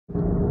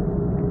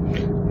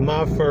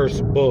my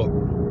first book.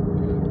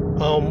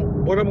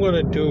 What I'm going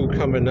to do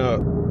coming up,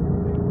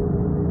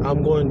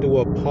 I'm going to do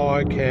a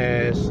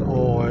podcast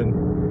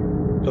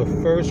on the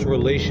first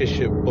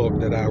relationship book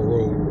that I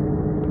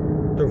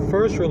wrote. The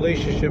first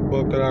relationship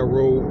book that I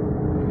wrote,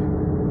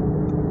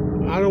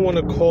 I don't want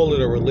to call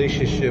it a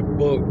relationship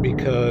book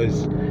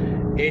because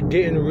it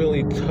didn't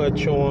really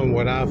touch on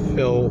what I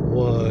felt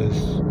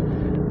was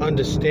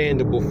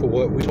understandable for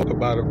what we talk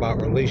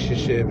about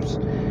relationships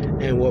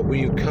and what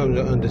we've come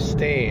to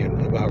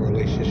understand about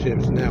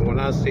relationships. Now, when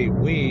I say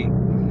we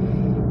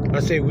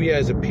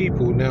as a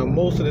people. Now,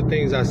 most of the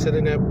things I said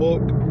in that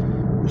book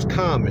was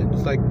common.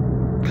 It's like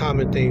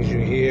common things you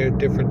hear,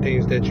 different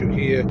things that you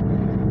hear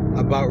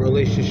about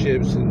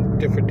relationships, and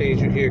different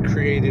things you hear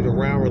created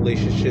around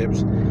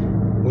relationships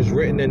was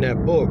written in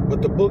that book.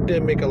 But the book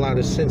didn't make a lot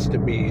of sense to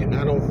me, and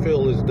I don't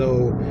feel as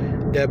though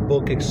that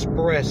book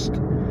expressed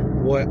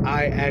what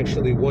I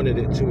actually wanted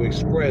it to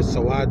express.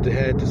 So I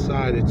had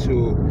decided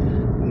to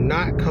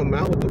not come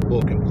out with the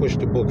book and push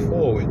the book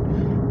forward.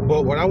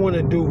 But what I want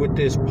to do with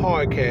this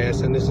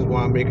podcast, and this is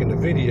why I'm making the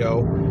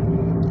video,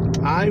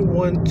 I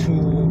want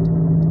to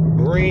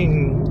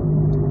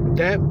bring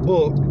that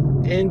book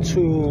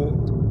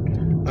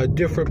into a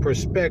different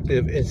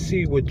perspective and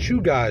see what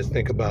you guys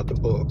think about the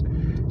book.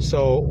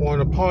 So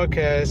on a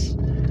podcast,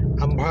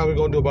 I'm probably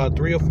going to do about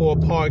 3 or 4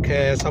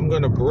 podcasts. I'm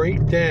going to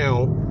break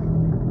down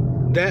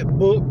that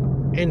book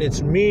and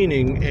its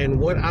meaning and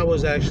what I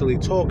was actually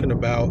talking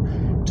about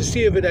to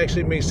see if it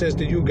actually makes sense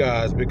to you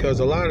guys. Because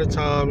a lot of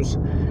times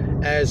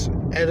as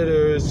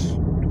editors,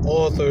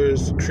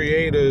 authors,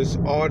 creators,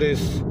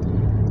 artists,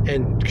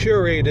 and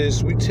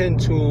curators, we tend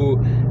to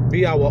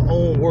be our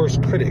own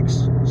worst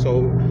critics.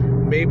 So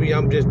maybe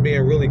I'm just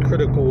being really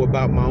critical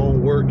about my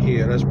own work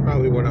here. That's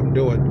probably what I'm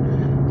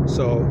doing.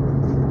 So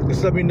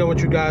just let me know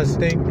what you guys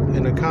think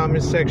in the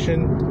comment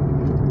section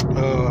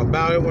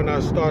about it when I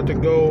start to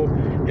go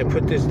and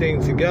put this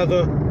thing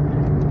together.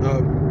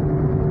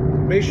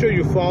 Make sure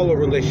you follow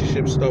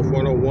Relationship Stuff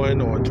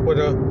 101 on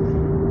Twitter.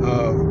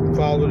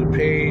 Follow the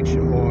page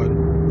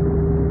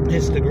on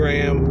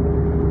Instagram.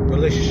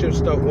 Relationship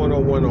Stuff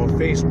 101 on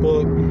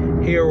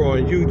Facebook. Here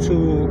on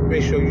YouTube.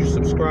 Make sure you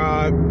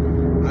subscribe.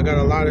 I got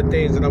a lot of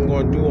things that I'm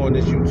going to do on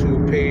this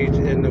YouTube page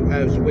and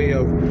as a way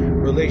of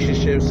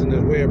relationships and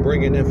a way of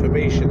bringing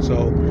information.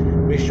 So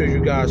make sure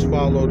you guys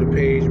follow the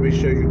page. Make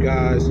sure you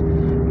guys,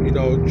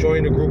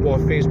 join the group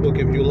on Facebook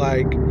if you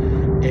like,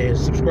 and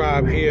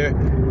subscribe here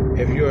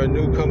if you're a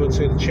newcomer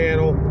to the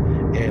channel.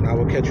 And I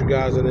will catch you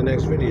guys in the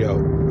next video.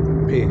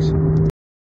 Peace.